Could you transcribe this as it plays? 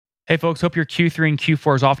Hey folks, hope your Q3 and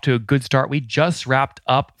Q4 is off to a good start. We just wrapped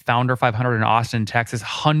up Founder 500 in Austin, Texas.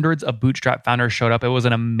 Hundreds of Bootstrap founders showed up. It was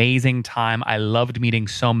an amazing time. I loved meeting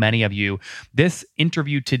so many of you. This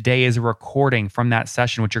interview today is a recording from that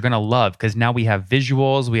session, which you're going to love because now we have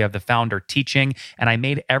visuals, we have the founder teaching, and I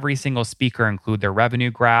made every single speaker include their revenue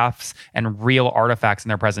graphs and real artifacts in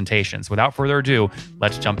their presentations. Without further ado,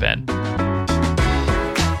 let's jump in.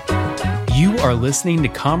 You are listening to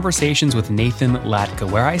Conversations with Nathan Latka,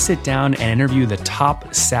 where I sit down and interview the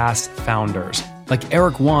top SaaS founders, like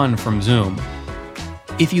Eric Yuan from Zoom.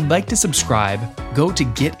 If you'd like to subscribe, go to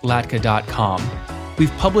getlatka.com. We've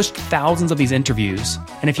published thousands of these interviews,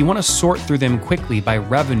 and if you want to sort through them quickly by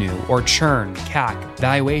revenue or churn, CAC,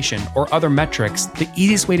 valuation, or other metrics, the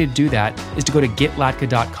easiest way to do that is to go to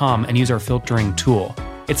getlatka.com and use our filtering tool.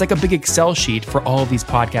 It's like a big Excel sheet for all of these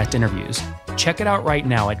podcast interviews. Check it out right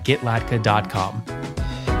now at getlatka.com.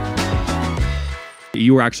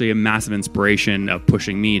 You were actually a massive inspiration of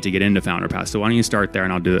pushing me to get into FounderPass. So why don't you start there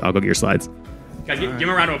and I'll go get your slides. Guys, give him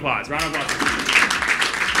a round of applause.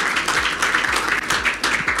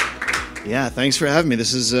 Yeah, thanks for having me.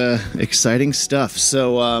 This is exciting stuff.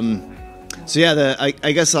 I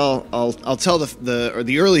guess I'll tell the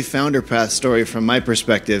early FounderPass story from my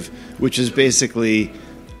perspective, which is basically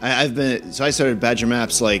I started Badger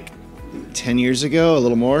Maps like 10 years ago, a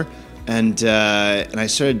little more, and I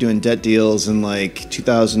started doing debt deals in like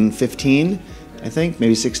 2015, I think,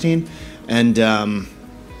 maybe 16, and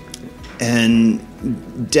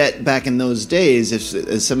debt back in those days,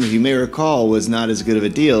 as some of you may recall, was not as good of a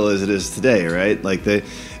deal as it is today, right? Like the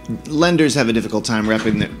lenders have a difficult time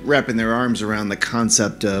wrapping their arms around the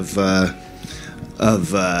concept of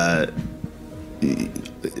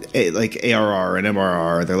like ARR and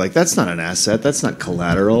MRR. They're like, that's not an asset, that's not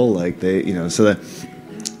collateral. Like and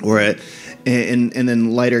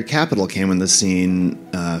then Lighter Capital came on the scene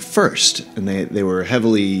first, and they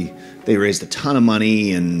raised a ton of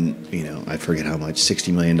money, and I forget how much,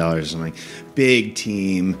 $60 million or something, big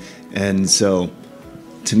team, and so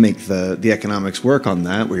to make the economics work on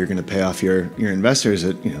that, where you're going to pay off your investors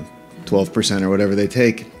at 12% or whatever they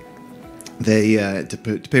take. They to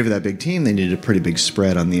pay for that big team, they needed a pretty big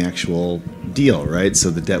spread on the actual deal, right? So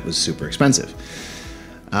the debt was super expensive.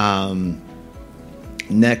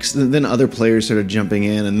 Next, then other players started jumping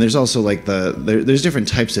in, and there's also like there's different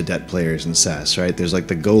types of debt players in SaaS, right? There's like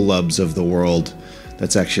the GoLubs of the world.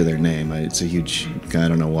 That's actually their name. It's a huge, I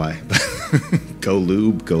don't know why,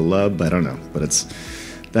 GoLube, GoLub, I don't know, but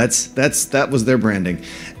that was their branding.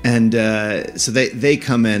 And so they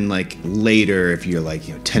come in like later if you're like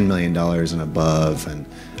 $10 million and above, and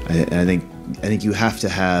I think you have to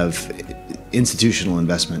have institutional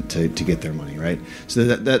investment to get their money, right? So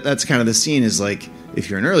that's kind of the scene. Is like if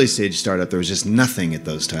you're an early stage startup, there was just nothing at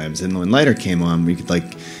those times, and when Lighter came on, we could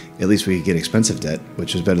at least get expensive debt,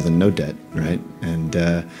 which was better than no debt, right? And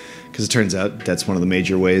because it turns out that's one of the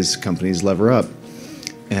major ways companies lever up,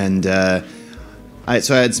 and I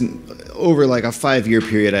had over like a 5-year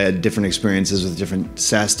period, I had different experiences with different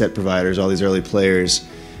SaaS debt providers, all these early players,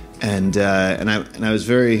 and I was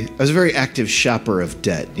a very active shopper of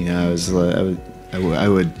debt. I would.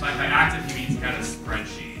 By active, you mean you had a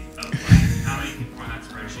spreadsheet of like how many people on that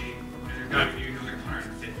spreadsheet? You were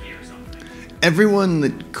 150 or something. Everyone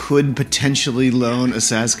that could potentially loan a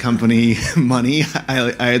SaaS company money,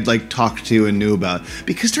 I had like talked to and knew about,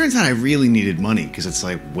 because it turns out I really needed money because it's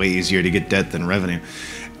like way easier to get debt than revenue.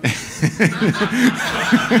 The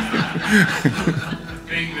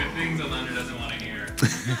things a lender doesn't want to hear.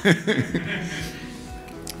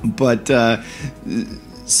 But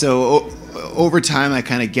so over time, I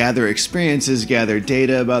kind of gather experiences, gather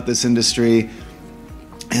data about this industry.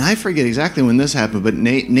 And I forget exactly when this happened, but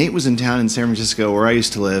Nate was in town in San Francisco where I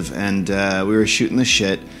used to live, and we were shooting the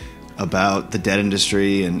shit about the debt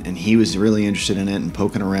industry, and he was really interested in it and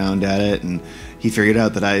poking around at it, and he figured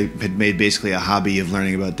out that I had made basically a hobby of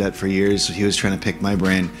learning about debt for years, so he was trying to pick my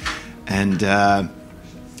brain. And I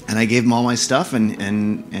gave him all my stuff,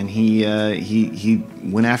 and he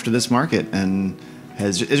went after this market and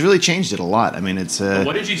has really changed it a lot. I mean, it's...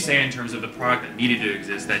 what did you say in terms of the product that needed to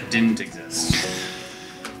exist that didn't exist?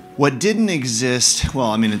 What didn't exist,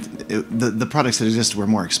 well, I mean, the products that existed were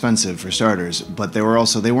more expensive for starters, but they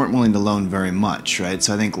weren't willing to loan very much, right?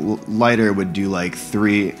 So I think Lighter would do like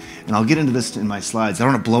 3, and I'll get into this in my slides. I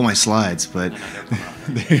don't want to blow my slides, but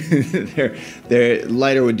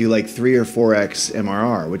Lighter would do like 3 or 4x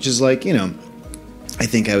MRR, which is like, I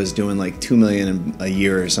think I was doing like $2 million a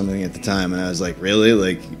year or something at the time, and I was like, really?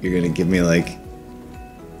 Like, you're going to give me like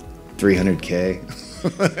 $300K?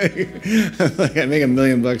 like I make $1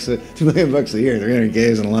 million, $2 million a year. $300K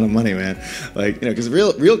isn't a lot of money, man. Like, you know, because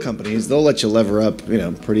real companies, they'll let you lever up, you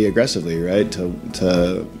know, pretty aggressively, right?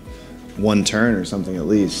 To one turn or something at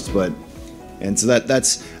least. And so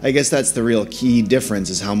that's I guess that's the real key difference,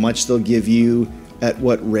 is how much they'll give you at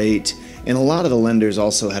what rate. And a lot of the lenders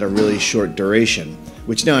also had a really short duration,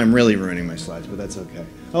 which now I'm really ruining my slides, but that's okay.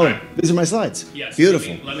 Oh, right. These are my slides. Yes.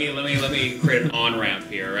 Beautiful. Let me create an on-ramp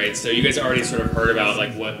here, right? So you guys already sort of heard about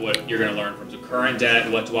like what you're going to learn from the current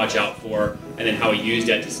debt, what to watch out for, and then how we use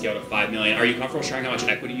debt to scale to $5 million. Are you comfortable sharing how much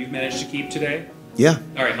equity you've managed to keep today? Yeah.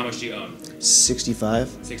 All right. How much do you own? 65.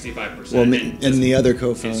 65%. Well, and the other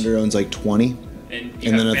co-founder owns like 20. And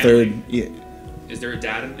then a third. Yeah. Is there a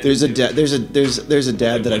dad? There's a dad. There's a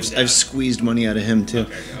dad that I've squeezed money out of him too.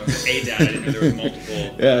 Okay. A dad. I didn't know there was multiple.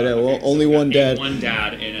 Yeah. No, well, only one dad. One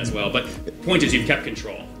dad in as well. But point is, you've kept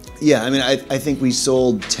control. Yeah. I mean, I think we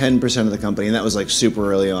sold 10% of the company, and that was like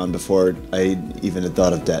super early on before I even had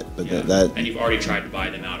thought of debt. But that. And you've already tried to buy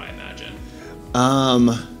them out, I imagine.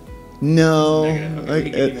 No,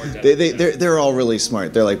 they're all really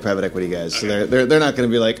smart. They're like private equity guys, so they're not going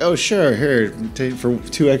to be like, oh sure, here take for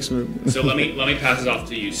 2x. So let me pass this off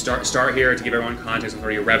to you. Start here to give everyone context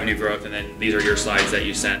of your revenue growth, and then these are your slides that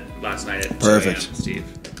you sent last night at 2 a.m., Steve.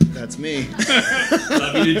 That's me.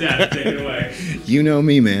 Love you to death. Take it away. You know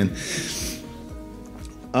me, man.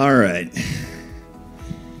 All right.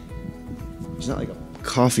 There's not like a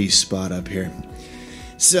coffee spot up here.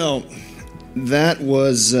 So. That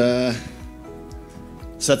was so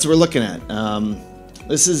that's what we're looking at.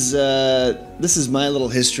 This is my little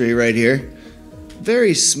history right here.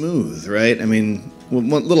 Very smooth, right? I mean,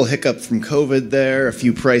 one little hiccup from COVID there, a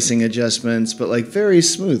few pricing adjustments, but like very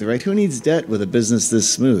smooth, right? Who needs debt with a business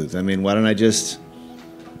this smooth? I mean, why don't I just,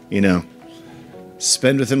 you know,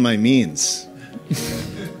 spend within my means?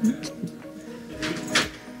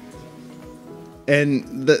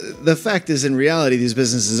 And the fact is, in reality, these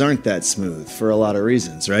businesses aren't that smooth for a lot of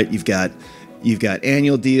reasons, right? You've got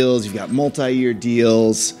annual deals, you've got multi-year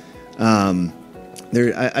deals.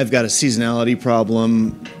 I've got a seasonality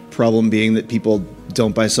problem being that people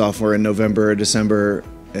don't buy software in November or December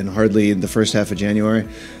and hardly in the first half of January.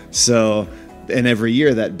 So, and every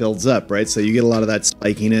year that builds up, right? So you get a lot of that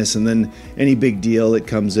spikiness, and then any big deal that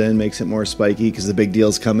comes in makes it more spiky because the big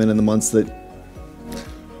deals come in the months that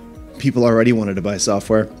people already wanted to buy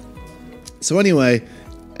software. So anyway,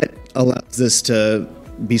 it allows this to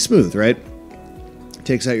be smooth, right? It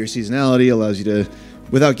takes out your seasonality, allows you to,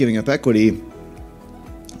 without giving up equity,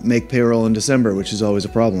 make payroll in December, which is always a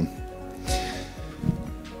problem.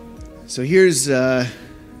 So here's our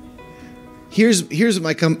website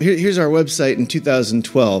in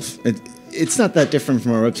 2012. It's not that different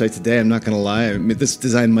from our website today. I'm not going to lie. I mean, this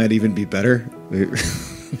design might even be better.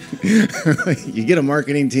 You get a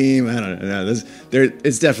marketing team. I don't know.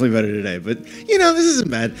 It's definitely better today. But you know, this isn't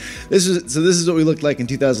bad. This is what we looked like in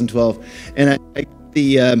 2012. And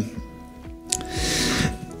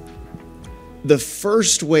the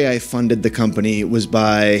first way I funded the company was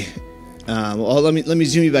by. Let me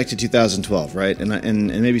zoom you back to 2012, right?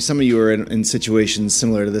 And maybe some of you are in situations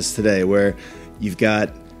similar to this today, where you've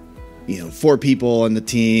got 4 people on the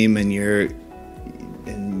team, and you're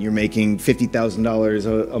making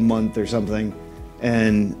 $50,000 a month or something.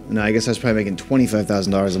 And no, I guess I was probably making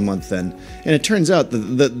 $25,000 a month then. And it turns out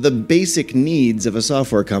the basic needs of a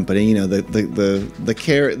software company, the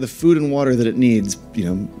care, the food and water that it needs,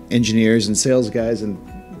 engineers and sales guys and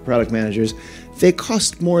product managers, they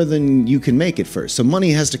cost more than you can make at first. So money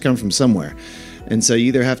has to come from somewhere. And so you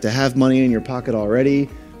either have to have money in your pocket already,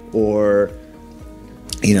 or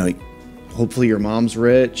hopefully your mom's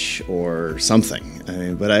rich or something. I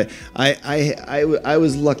mean, but I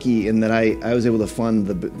was lucky in that I was able to fund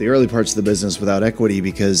the early parts of the business without equity,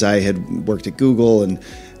 because I had worked at Google and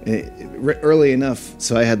early enough,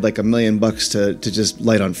 so I had like $1 million to just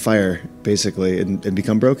light on fire basically and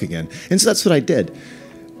become broke again. And so that's what I did.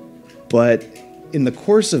 But in the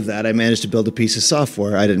course of that, I managed to build a piece of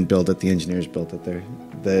software. I didn't build it; the engineers built it there.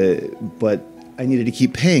 But I needed to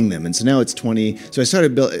keep paying them, and so now it's 20. So I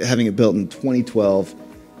started having it built in 2012.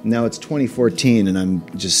 Now it's 2014, and I'm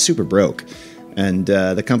just super broke. And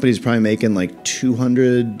the company's probably making like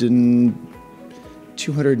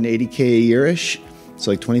 280K a year-ish,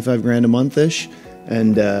 so like 25 grand a month-ish.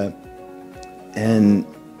 And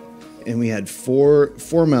we had four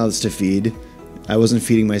mouths to feed. I wasn't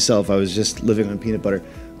feeding myself. I was just living on peanut butter.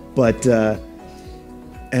 But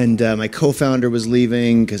my co-founder was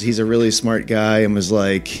leaving because he's a really smart guy and was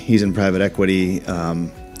like, he's in private equity.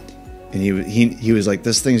 And he was like,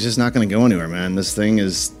 this thing's just not going to go anywhere, man. This thing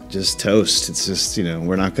is just toast. It's just,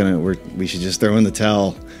 we should just throw in the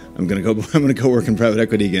towel. I'm going to go work in private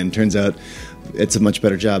equity again. Turns out it's a much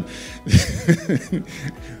better job.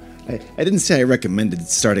 I didn't say I recommended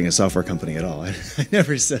starting a software company at all. I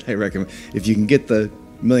never said I recommend. If you can get the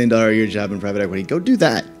 $1 million a year job in private equity, go do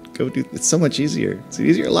that. It's so much easier. It's an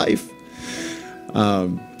easier life.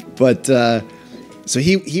 So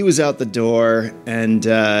he was out the door, and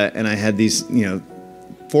I had these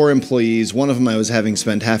 4 employees. One of them I was having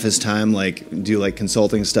spend half his time do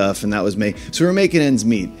consulting stuff, and that was me. So we were making ends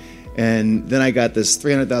meet, and then I got this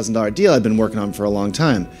 $300,000 deal I'd been working on for a long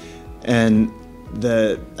time. And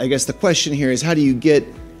I guess the question here is, how do you get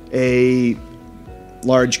a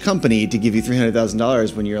large company to give you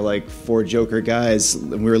 $300,000 when you're like 4 joker guys?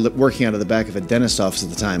 And we were working out of the back of a dentist office at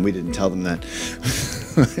the time. We didn't tell them that.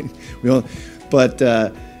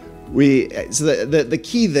 The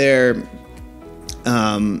key there,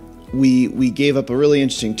 we gave up a really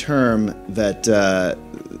interesting term that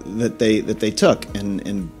they took,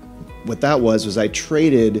 and what that was I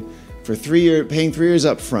traded for paying 3 years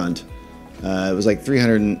up front. It was like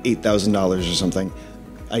 $308,000 or something.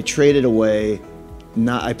 I traded away.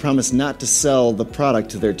 I promised not to sell the product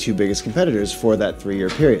to their 2 biggest competitors for that 3-year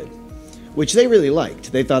period, which they really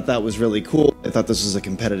liked. They thought that was really cool. They thought this was a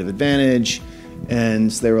competitive advantage, and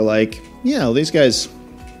they were like, these guys.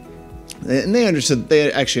 And they understood.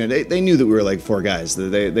 They knew that we were like 4 guys.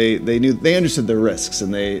 They understood the risks,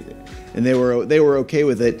 and they were okay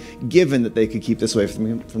with it, given that they could keep this away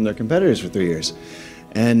from their competitors for 3 years.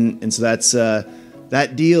 And so that's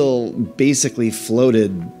that deal basically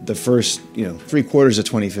floated the first 3 quarters of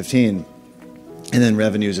 2015, and then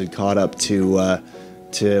revenues had caught up to what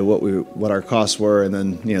our costs were, and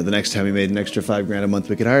then the next time we made an extra $5,000 a month,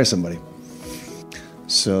 we could hire somebody.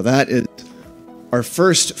 So that is our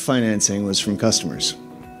first financing was from customers.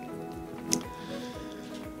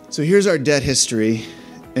 So here's our debt history,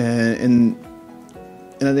 and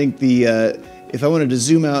I think if I wanted to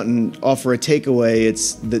zoom out and offer a takeaway,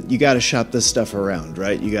 it's that you got to shop this stuff around,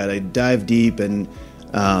 right? You got to dive deep, and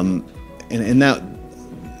that,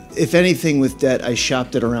 if anything, with debt, I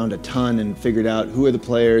shopped it around a ton and figured out who are the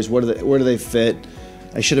players, where do they fit.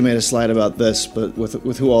 I should have made a slide about this, but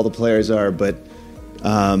with who all the players are. But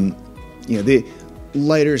the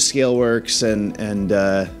lighter Scaleworks and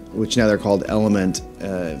which now they're called Element,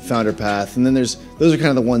 FounderPath, and then those are kind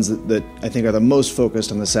of the ones that I think are the most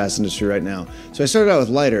focused on the SaaS industry right now. So I started out with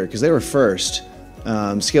Lighter because they were first.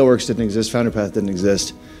 Scaleworks didn't exist, FounderPath didn't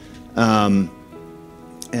exist, and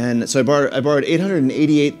so I borrowed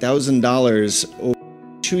 $888,000 over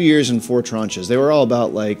 2 years in 4 tranches. They were all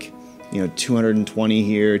about 220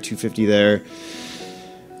 here, 250 there.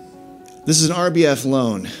 This is an RBF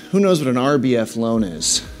loan. Who knows what an RBF loan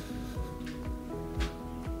is?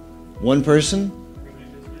 One person?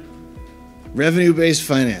 Revenue-based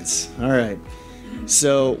finance. All right.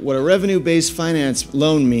 So what a revenue-based finance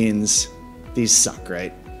loan means, these suck,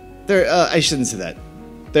 right? I shouldn't say that.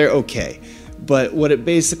 They're okay. But what it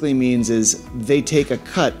basically means is they take a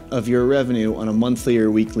cut of your revenue on a monthly or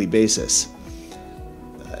weekly basis.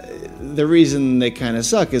 The reason they kind of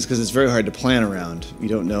suck is because it's very hard to plan around. You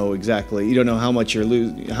don't know how much you're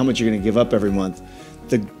going to give up every month.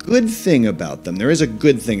 The good thing about them, there is a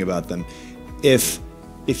good thing about them. If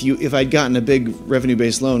I'd gotten a big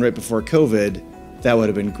revenue-based loan right before COVID, that would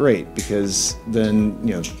have been great, because then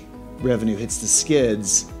revenue hits the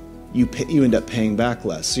skids, you end up paying back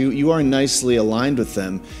less. So you are nicely aligned with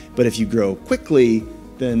them. But if you grow quickly,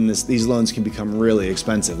 then these loans can become really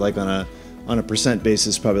expensive. Like on a percent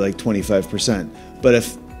basis, probably like 25%. But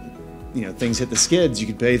if things hit the skids, you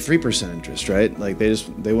could pay 3% interest, right? Like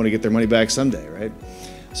they want to get their money back someday, right?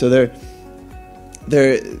 So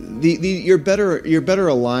you're better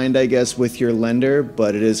aligned, I guess, with your lender,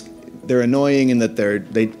 but they're annoying in that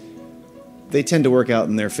they tend to work out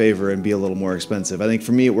in their favor and be a little more expensive. I think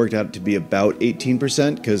for me, it worked out to be about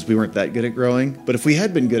 18% because we weren't that good at growing. But if we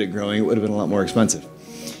had been good at growing, it would have been a lot more expensive.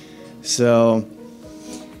 So,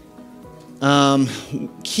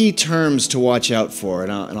 key terms to watch out for,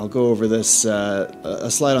 and I'll go over this a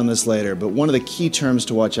slide on this later. But one of the key terms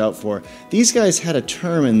to watch out for, these guys had a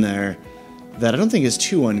term in there that I don't think is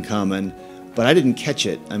too uncommon, but I didn't catch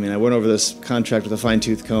it. I mean, I went over this contract with a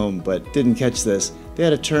fine-tooth comb, but didn't catch this. They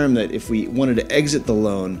had a term that if we wanted to exit the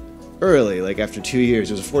loan early, like after 2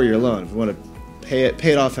 years, it was a 4-year loan. If we want to pay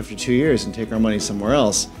it off after 2 years and take our money somewhere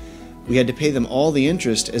else, we had to pay them all the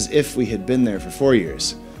interest as if we had been there for 4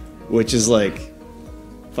 years, which is like,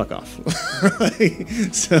 fuck off.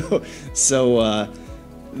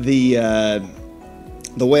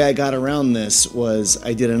 the way I got around this was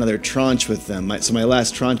I did another tranche with them. So my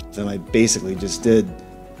last tranche with them, I basically just did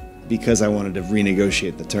because I wanted to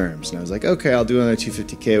renegotiate the terms. And I was like, okay, I'll do another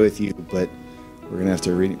 $250K with you, but we're going to have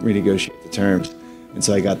to renegotiate the terms. And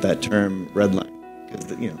so I got that term redline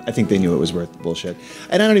because, I think they knew it was worth the bullshit.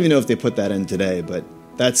 And I don't even know if they put that in today, but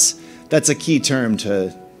that's a key term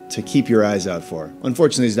to keep your eyes out for.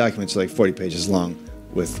 Unfortunately, these documents are like 40 pages long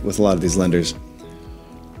with a lot of these lenders.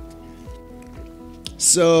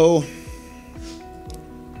 So,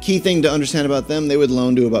 key thing to understand about them, they would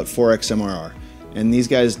loan to about 4x MRR. And these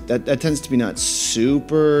guys, that tends to be not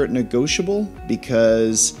super negotiable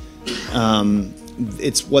because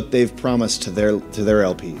it's what they've promised to their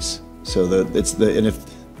LPs. So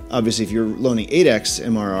if you're loaning 8x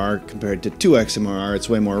MRR compared to 2x MRR, it's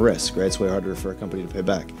way more risk, right? It's way harder for a company to pay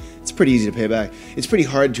back. It's pretty easy to pay back. It's pretty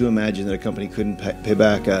hard to imagine that a company couldn't pay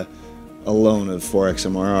back a loan of 4x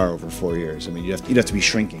MRR over 4 years. I mean, you'd have to be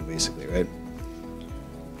shrinking, basically, right?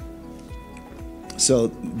 So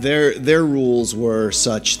their rules were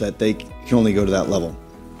such that they can only go to that level.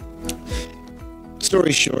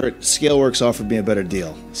 Story short, ScaleWorks offered me a better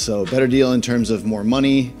deal. So better deal in terms of more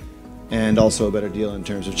money, and also a better deal in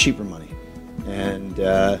terms of cheaper money. And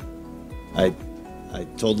I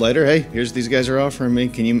told Lighter, hey, here's these guys are offering me.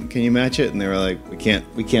 Can you match it? And they were like, we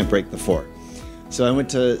can't break the 4. So I went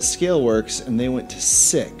to ScaleWorks, and they went to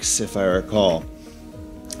 6, if I recall.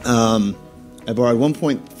 I borrowed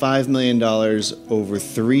 $1.5 million over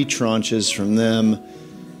 3 tranches from them.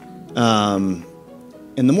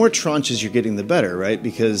 And the more tranches you're getting, the better, right?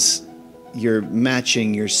 Because you're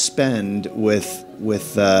matching your spend with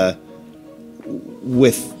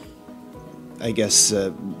I guess,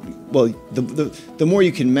 the more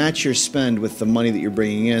you can match your spend with the money that you're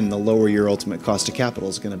bringing in, the lower your ultimate cost of capital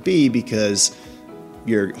is going to be because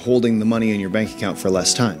you're holding the money in your bank account for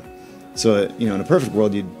less time. So, in a perfect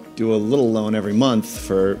world, you'd do a little loan every month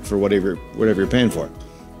for whatever you're paying for.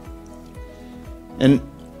 And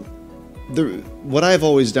what I've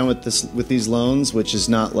always done with these loans, which is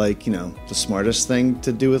not like, the smartest thing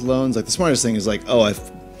to do with loans. Like the smartest thing is like, oh,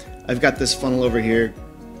 I've got this funnel over here,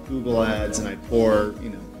 Google Ads, and I pour,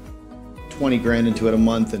 20 grand into it a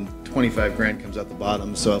month and 25 grand comes out the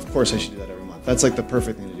bottom. So of course I should do that every month. That's like the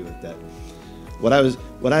perfect thing to do with debt.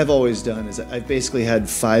 What I've always done is I've basically had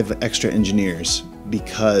 5 extra engineers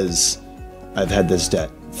because I've had this debt.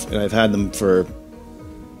 And I've had them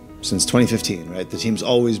since 2015, right? The team's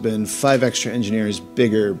always been 5 extra engineers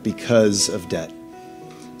bigger because of debt.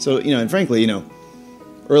 So, and frankly,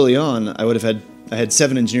 early on I had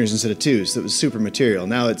 7 engineers instead of 2, so it was super material.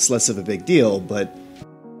 Now it's less of a big deal, but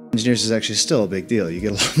engineers is actually still a big deal. You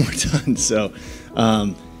get a lot more done. So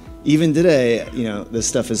even today, this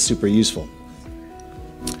stuff is super useful.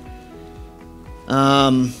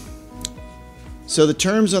 So the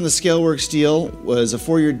terms on the ScaleWorks deal was a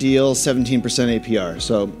 4-year deal, 17% APR.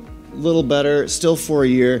 So a little better, still 4 a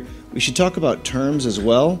year. We should talk about terms as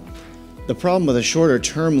well. The problem with a shorter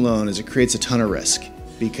term loan is it creates a ton of risk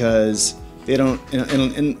because they don't,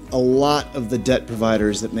 and a lot of the debt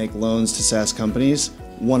providers that make loans to SaaS companies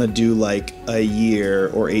want to do like a year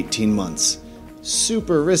or 18 months.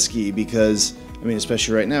 Super risky because,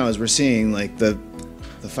 especially right now as we're seeing, like the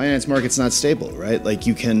finance market's not stable, right? Like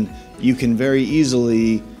you can very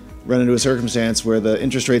easily run into a circumstance where the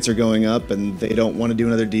interest rates are going up and they don't want to do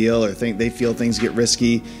another deal or they feel things get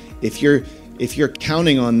risky. If you're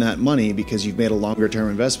counting on that money because you've made a longer term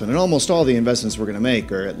investment, and almost all the investments we're going to make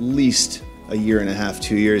are at least a year and a half,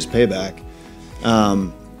 2 years payback,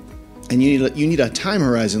 and you need a time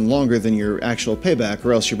horizon longer than your actual payback,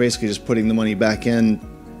 or else you're basically just putting the money back in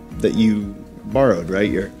that you borrowed,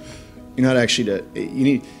 right? You're not actually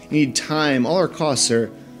you need time. All our costs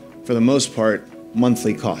are, for the most part,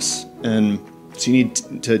 monthly costs, and so you need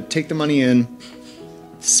to take the money in,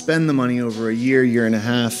 spend the money over a year and a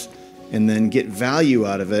half, and then get value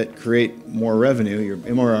out of it, create more revenue, your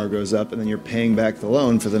MRR goes up, and then you're paying back the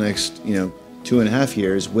loan for the next 2.5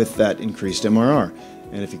 years with that increased MRR.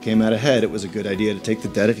 And if you came out ahead, it was a good idea to take the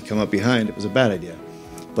debt. If you come up behind, it was a bad idea.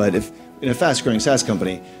 But if in a fast-growing SaaS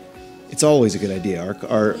company, it's always a good idea.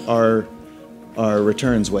 Our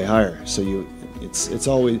return's way higher, so it's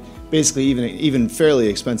always basically even fairly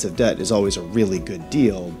expensive debt is always a really good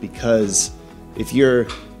deal because if your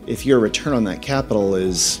return on that capital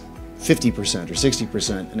is 50% or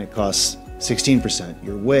 60% and it costs 16%,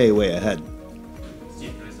 you're way ahead.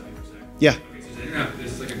 Steve, can I stop you for a second? Yeah. Okay, so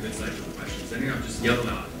this is like a good cycle of questions. Ending up just yell them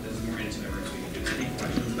out. This is more intimate work, so we can do any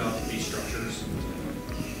questions about these structures.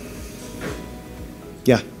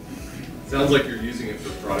 Yeah. Sounds like you're using it for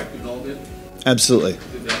product development. Absolutely.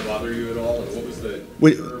 Did that bother you at all? And what was the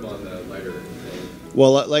term on the Lighter thing?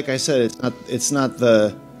 Well, like I said, it's not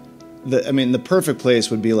the I mean, the perfect place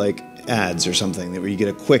would be like ads or something where you get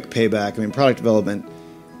a quick payback. I mean, product development,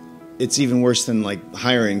 it's even worse than like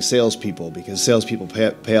hiring salespeople, because salespeople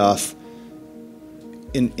pay off.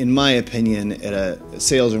 In my opinion, at a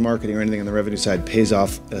sales or marketing or anything on the revenue side, pays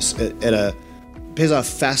off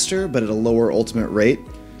faster, but at a lower ultimate rate.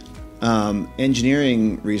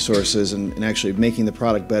 Engineering resources and actually making the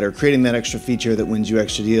product better, creating that extra feature that wins you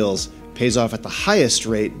extra deals, pays off at the highest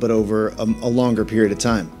rate, but over a longer period of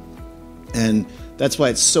time. And that's why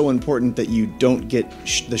it's so important that you don't get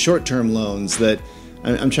the short-term loans that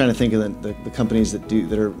I'm trying to think of the companies that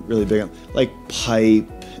are really big, like Pipe,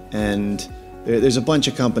 and there's a bunch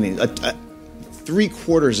of companies.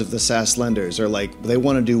 3/4 of the SaaS lenders are like, they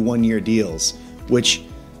want to do 1-year deals, which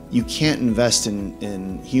you can't invest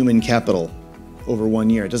in human capital over 1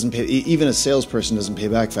 year. It doesn't pay. Even a salesperson doesn't pay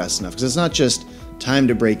back fast enough, because it's not just time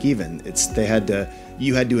to break even.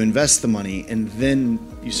 You had to invest the money, and then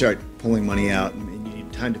you start pulling money out, and you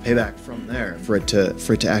need time to pay back from there for it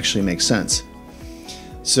to actually make sense.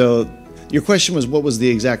 So your question was, what was the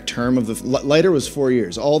exact term of the Lighter? Was 4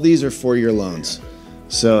 years. All these are 4-year loans.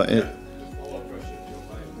 So. Just follow-up question,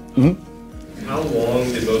 if you don't mind. How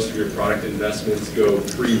long did most of your product investments go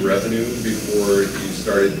pre-revenue before you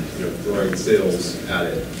started, throwing sales at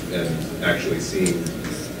it and actually seeing?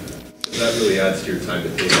 That really adds to your time to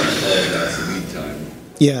pay back. All of that's lead time.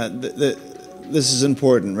 Yeah, this is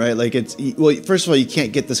important, right? Like first of all, you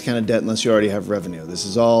can't get this kind of debt unless you already have revenue.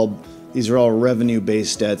 These are all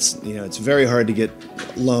revenue-based debts. It's very hard to get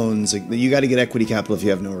loans. You got to get equity capital if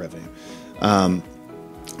you have no revenue.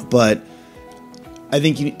 But I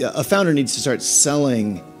think a founder needs to start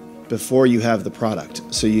selling before you have the product.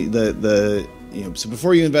 So so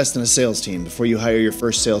before you invest in a sales team, before you hire your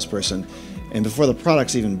first salesperson, and before the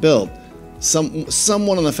product's even built,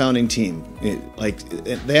 someone on the founding team,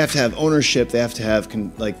 they have to have ownership, they have to have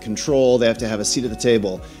control, they have to have a seat at the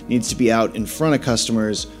table, needs to be out in front of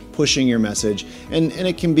customers, pushing your message, and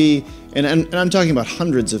it can be, and I'm talking about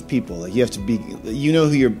hundreds of people. Like, you have to be, who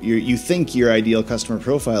you think your ideal customer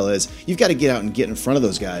profile is. You've got to get out and get in front of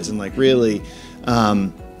those guys and really,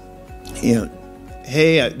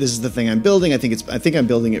 hey, this is the thing I'm building. I think I'm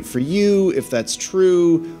building it for you. If that's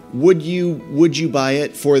true, would you buy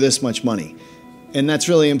it for this much money? And that's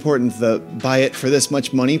really important, the buy it for this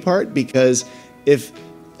much money part, because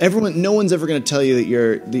no one's ever going to tell you that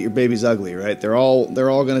your baby's ugly, right? They're all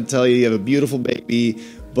going to tell you have a beautiful baby,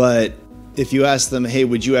 but if you ask them, hey,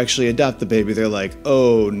 would you actually adopt the baby? They're like,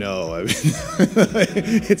 oh no. I mean,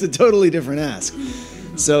 it's a totally different ask.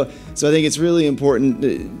 So I think it's really important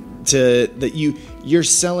that you're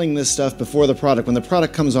selling this stuff before the product. When the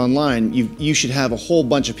product comes online, you should have a whole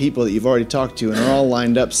bunch of people that you've already talked to and are all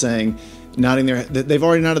lined up saying, they've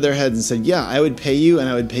already nodded their heads and said, yeah, I would pay you, and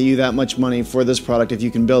I would pay you that much money for this product if you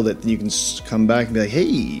can build it. Then you can come back and be like,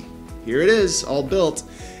 hey, here it is, all built.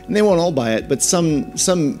 And they won't all buy it, but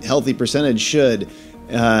some healthy percentage should.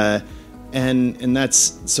 And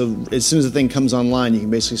that's, so as soon as the thing comes online, you can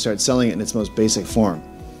basically start selling it in its most basic form.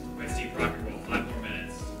 Steve Rock and roll, 5 more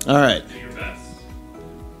minutes. All right. Do your best.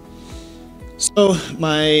 So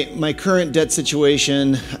my current debt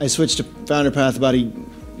situation, I switched to Founder Path about a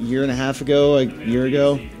year and a half ago, a year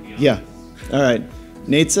ago. Yeah. All right.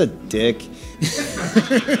 Nate's a dick.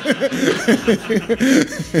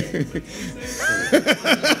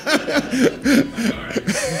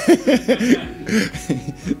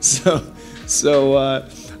 So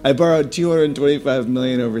I borrowed $225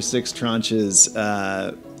 million over 6 tranches,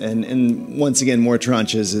 and once again, more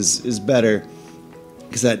tranches is better,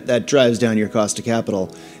 because that drives down your cost of capital.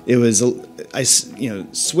 It was I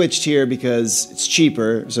switched here because it's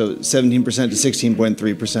cheaper, so 17% to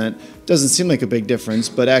 16.3%. Doesn't seem like a big difference,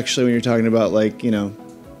 but actually, when you're talking about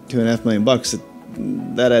 $2.5 million,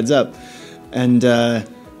 that adds up. And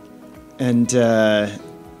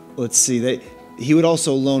let's see, he would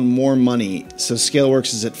also loan more money. So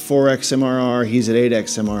ScaleWorks is at 4x MRR, he's at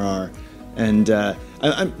 8x MRR, and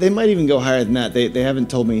they might even go higher than that. They haven't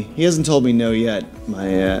told me. He hasn't told me no yet.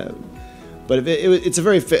 But it's a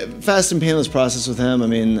very fast and painless process with him. I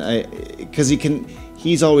mean, because he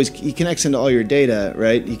connects into all your data,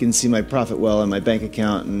 right? He can see my profit well and my bank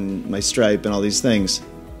account and my Stripe and all these things.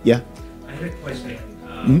 Yeah. I had a question.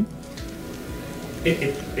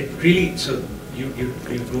 It really, so you're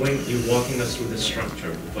walking us through the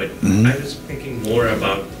structure, but I was thinking more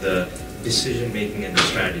about the decision making and the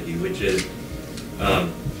strategy, which is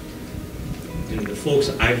the folks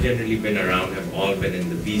I've generally been around have all been in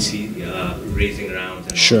the VC raising rounds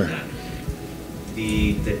and all of that.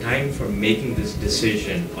 the time for making this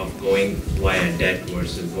decision of going via debt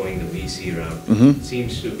versus going the VC route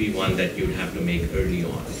seems to be one that you'd have to make early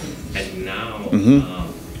on. And now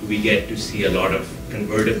we get to see a lot of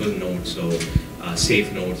convertible notes, so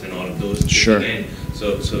safe notes and all of those Sure. in.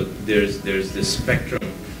 So there's this spectrum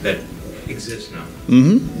that exists now.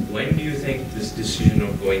 When do you think this decision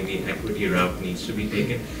of going the equity route needs to be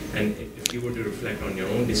taken? And if you were to reflect on your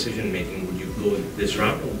own decision making, would you go this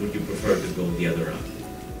route or would you prefer to go the other route?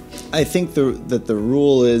 I think that the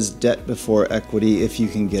rule is debt before equity if you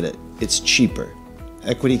can get it. It's cheaper.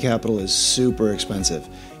 Equity capital is super expensive.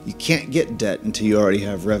 You can't get debt until you already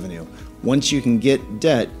have revenue. Once you can get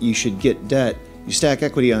debt, you should get debt. You stack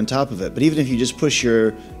equity on top of it. But even if you just push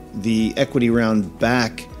the equity round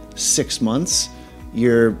back 6 months,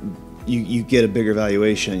 you get a bigger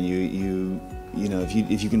valuation. You know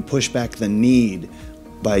if you can push back the need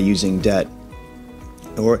by using debt,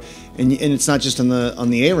 and it's not just on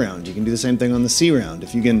the A round. You can do the same thing on the C round.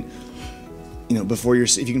 If you can,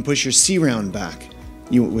 if you can push your C round back,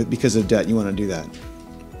 because of debt, you want to do that.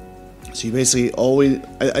 So you basically always,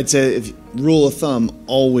 I'd say, if rule of thumb,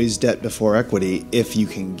 always debt before equity if you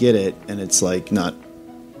can get it, and it's like not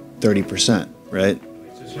 30%, right?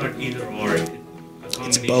 So it's not either or.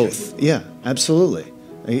 It's both. Yeah, absolutely.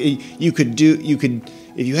 You could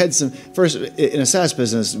if you had some, first, in a SaaS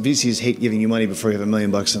business, VCs hate giving you money before you have $1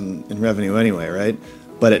 million in revenue anyway, right?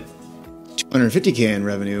 But at $250K in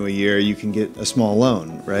revenue a year, you can get a small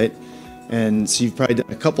loan, right? And so you've probably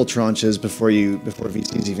done a couple tranches before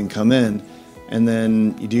VCs even come in, and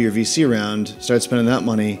then you do your VC round, start spending that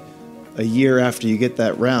money a year after you get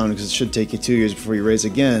that round, because it should take you 2 years before you raise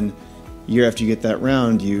again. A year after you get that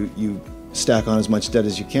round, you stack on as much debt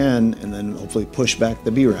as you can, and then hopefully push back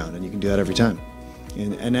the B round, and you can do that every time.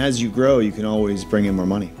 And as you grow, you can always bring in more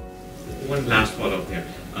money. One last follow-up here.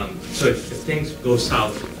 So if things go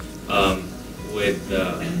south with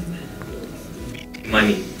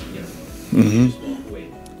money, just walk away.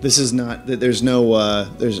 This is not. There's no.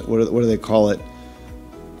 What do they call it?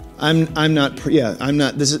 I'm not.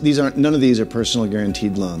 These aren't. None of these are personal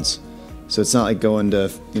guaranteed loans. So it's not like going to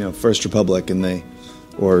First Republic and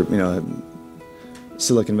or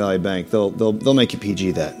Silicon Valley Bank. They'll make you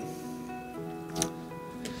PG that.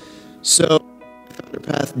 So Founder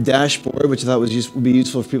Path dashboard, which I thought would be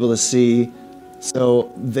useful for people to see.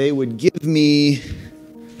 So they would give me.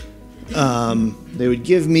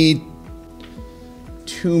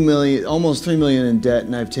 $2 million, almost $3 million in debt,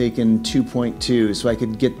 and I've taken 2.2. So I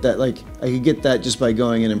could get that. I could get that just by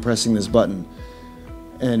going in and pressing this button.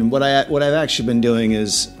 And what I've actually been doing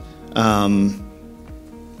is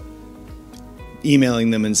emailing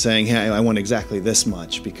them and saying, "Hey, I want exactly this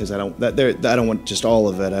much," because I don't want just all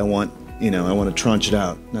of it. I want to tranche it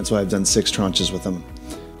out. And that's why I've done 6 tranches with them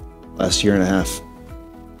last year and a half.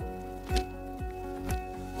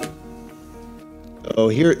 Oh,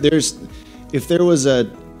 if there was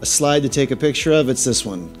a slide to take a picture of, it's this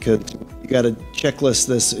one, because you got to checklist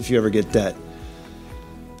this if you ever get debt.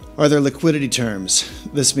 Are there liquidity terms?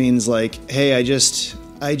 This means like, hey, I just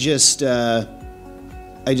borrowed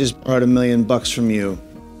 $1 million from you.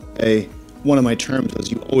 Okay, one of my terms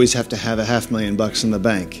was you always have to have $500,000 in the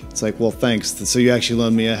bank. It's like, well, thanks. So you actually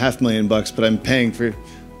loaned me $500,000, but I'm paying for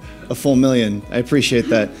a full $1 million. I appreciate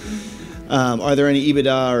that. Are there any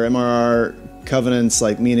EBITDA or MRR covenants,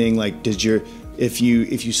 meaning if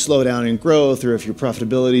you slow down in growth or if your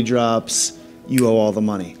profitability drops, you owe all the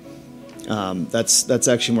money? That's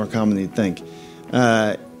actually more common than you'd think.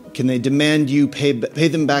 Can they demand you pay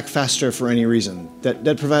them back faster for any reason?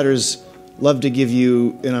 Debt providers love to give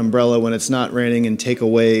you an umbrella when it's not raining and take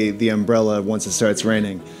away the umbrella once it starts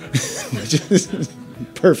raining, which is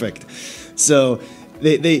perfect. So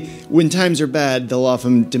they when times are bad, they'll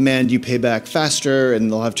often demand you pay back faster,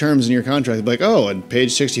 and they'll have terms in your contract like, oh, on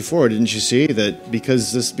page 64, didn't you see that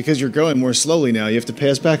because you're growing more slowly now, you have to pay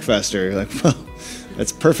us back faster? You're like, well,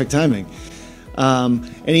 that's perfect timing.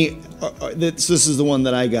 This is the one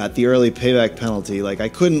that I got, the early payback penalty. I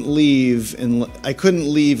couldn't leave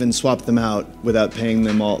and swap them out without paying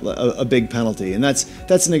them all a big penalty, and that's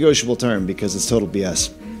a negotiable term because it's total BS.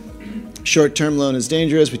 Short-term loan is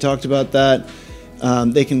dangerous. We talked about that.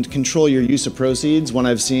 They can control your use of proceeds. One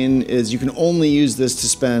I've seen is you can only use this to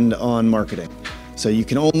spend on marketing. So you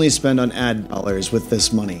can only spend on ad dollars with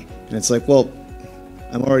this money. And it's like, well,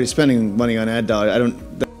 I'm already spending money on ad dollars.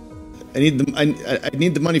 I need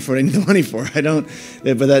the money for it. I need the money for it. I don't.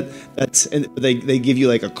 But they give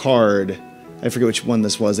you a card. I forget which one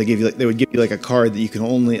this was. They would give you a card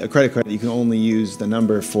that a credit card that you can only use the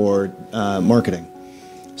number for marketing.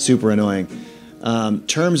 Super annoying.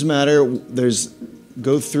 Terms matter.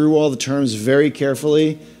 Go through all the terms very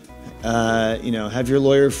carefully. Have your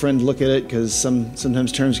lawyer friend look at it because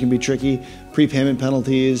sometimes terms can be tricky. Prepayment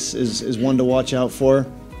penalties is one to watch out for.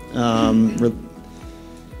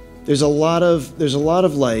 There's a lot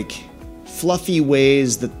of like fluffy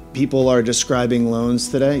ways that people are describing loans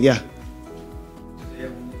today. Yeah.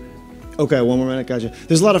 Okay, one more minute. Gotcha.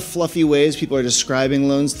 There's a lot of fluffy ways people are describing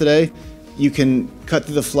loans today. You can cut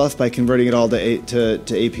through the fluff by converting it all to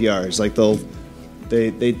APRs. Like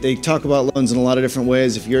they talk about loans in a lot of different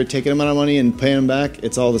ways. If you're taking them out of money and paying them back,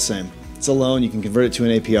 it's all the same. It's a loan. You can convert it to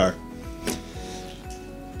an APR.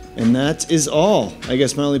 And that is all. I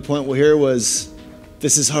guess my only point here was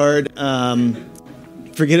this is hard.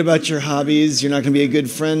 Forget about your hobbies. You're not going to be a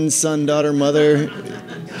good friend, son, daughter, mother.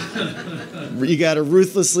 You got to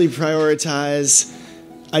ruthlessly prioritize.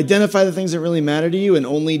 Identify the things that really matter to you and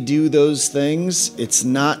only do those things. It's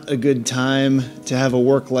not a good time to have a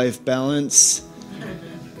work-life balance.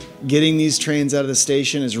 Getting these trains out of the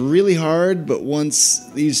station is really hard, but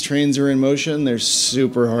once these trains are in motion, they're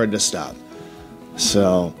super hard to stop.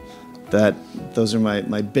 So those are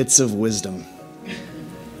my bits of wisdom.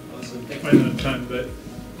 Awesome. I don't have time, but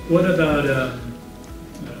what about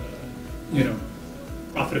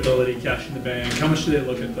profitability, cash in the bank? How much do they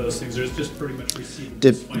look at those things? Or is it just pretty much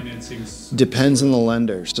receivables, financings? Depends on the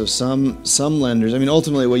lender. So some lenders, I mean,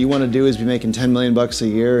 ultimately what you want to do is be making $10 million a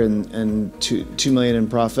year and $2 million in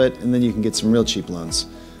profit, and then you can get some real cheap loans.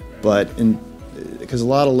 But because a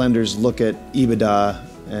lot of lenders look at EBITDA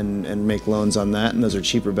and make loans on that, and those are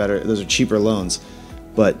cheaper loans.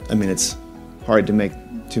 But I mean, it's hard to make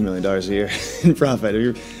 $2 million a year in profit.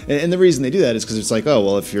 And the reason they do that is because it's like, oh,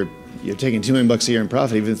 well, if you're taking $2 million a year in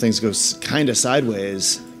profit, even if things go kind of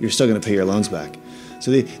sideways, you're still going to pay your loans back. So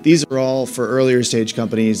these are all for earlier stage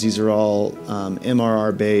companies. These are all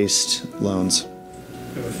MRR-based loans. Do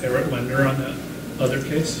you have a favorite lender on that other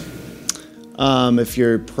case? If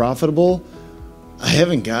you're profitable, I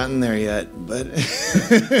haven't gotten there yet, but That's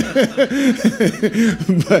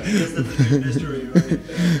the mystery, right?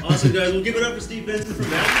 Awesome, guys. We'll give it up for Steve Benson from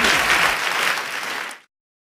Mastermind.